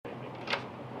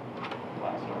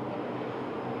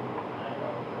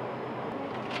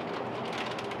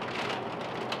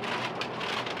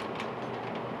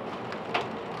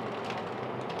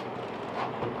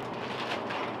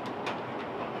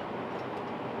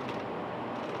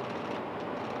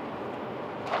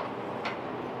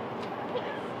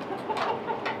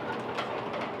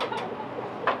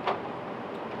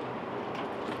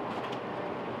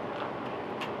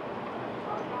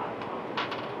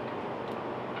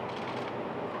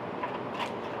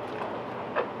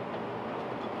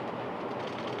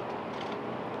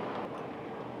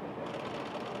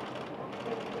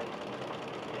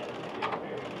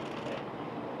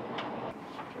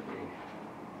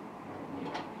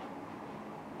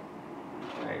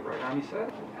Right arm, you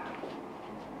said?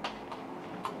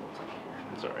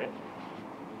 It's all right.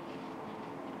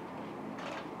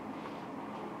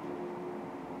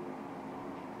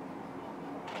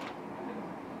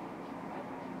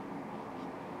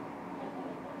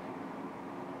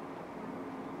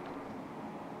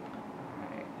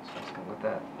 Alright, so just gonna let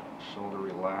that shoulder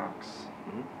relax.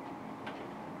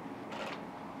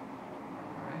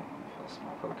 Alright, feel a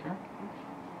small poke here.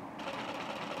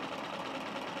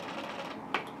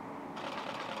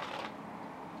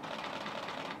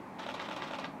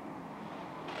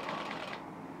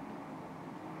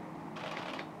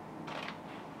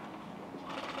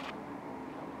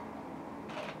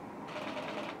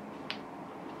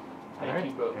 Thank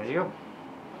you both. There you go.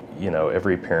 You know,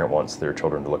 every parent wants their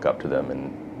children to look up to them,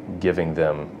 and giving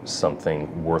them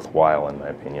something worthwhile, in my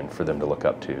opinion, for them to look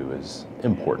up to is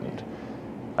important.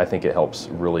 I think it helps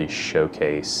really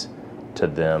showcase to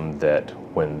them that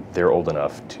when they're old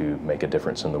enough to make a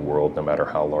difference in the world, no matter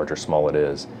how large or small it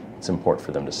is, it's important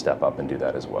for them to step up and do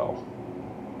that as well.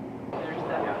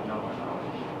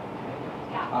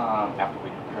 After we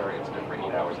prepare it, it's good for 8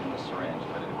 hours in the syringe,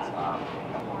 but it's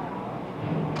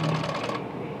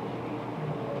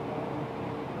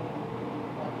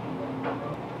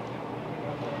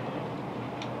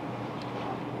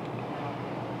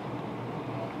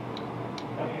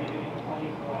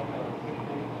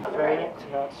Right,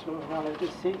 that's what we wanted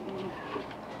to see.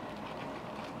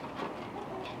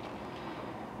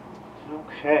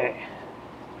 Okay.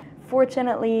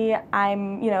 Fortunately,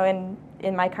 I'm,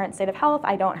 in my current state of health,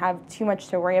 I don't have too much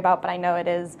to worry about, but I know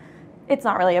it's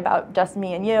not really about just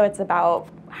me and you, it's about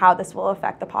how this will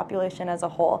affect the population as a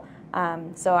whole.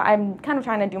 So I'm kind of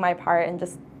trying to do my part and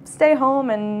just stay home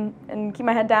and keep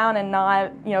my head down and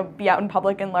not, be out in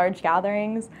public in large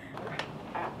gatherings.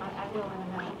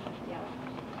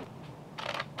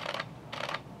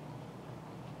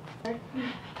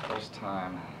 first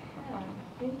time. Yeah,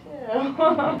 me too.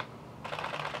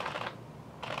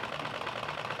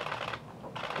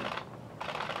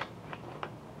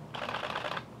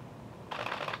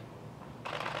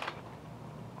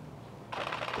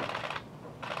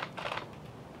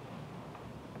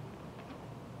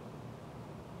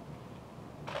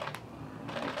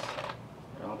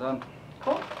 You're all done.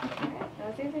 Cool. That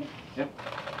was easy. Yep.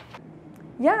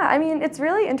 Yeah, I mean, it's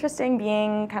really interesting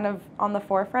being kind of on the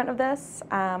forefront of this.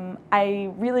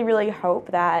 I really, really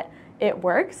hope that it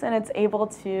works and it's able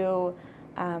to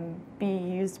be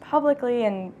used publicly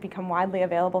and become widely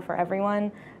available for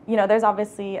everyone. There's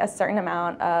obviously a certain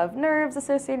amount of nerves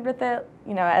associated with it,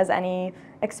 as any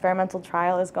experimental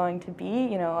trial is going to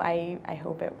be. I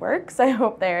hope it works. I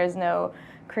hope there's no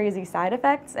crazy side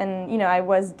effects. And, I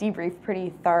was debriefed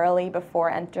pretty thoroughly before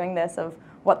entering this of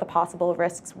what the possible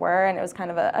risks were, and it was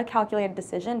kind of a calculated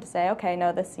decision to say, okay,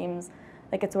 no, this seems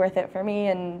like it's worth it for me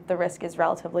and the risk is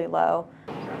relatively low.